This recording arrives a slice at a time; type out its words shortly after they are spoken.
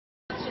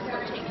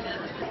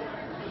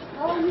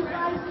Oh, you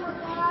guys look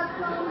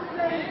awesome.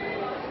 Say,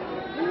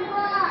 we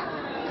rock.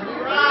 We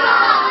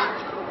rock.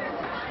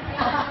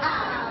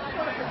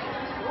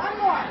 One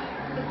more.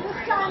 This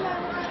time I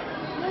want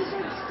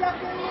Lizard step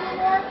in a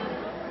little more.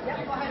 Yep,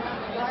 go ahead.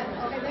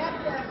 Okay,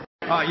 that's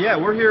it. Yeah,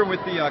 we're here with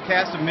the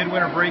cast of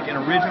Midwinter Break, an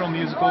original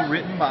musical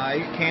written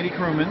by Candy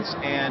Crumans,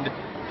 and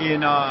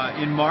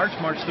in March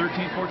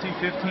 13th, 14th,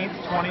 15th,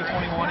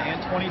 2021, and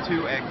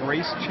 22 at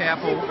Grace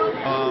Chapel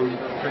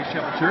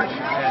Church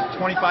at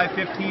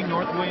 2515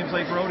 North Williams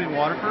Lake Road in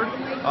Waterford.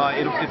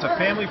 It's a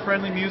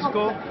family-friendly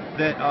musical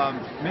that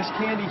Miss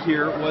Candy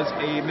here was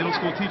a middle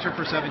school teacher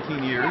for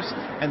 17 years,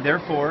 and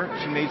therefore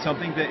she made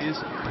something that is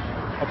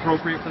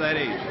appropriate for that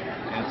age.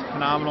 And it's a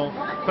phenomenal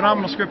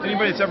script.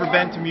 Anybody that's ever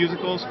been to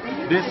musicals,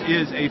 this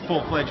is a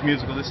full-fledged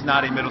musical. This is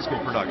not a middle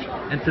school production.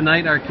 And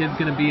tonight our kid's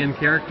going to be in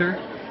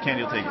character?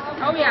 Candy will take it.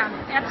 Oh yeah,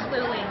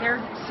 absolutely. They're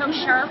so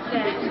sharp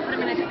that you put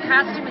them in a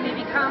costume and they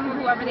become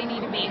whoever they need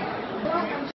to be.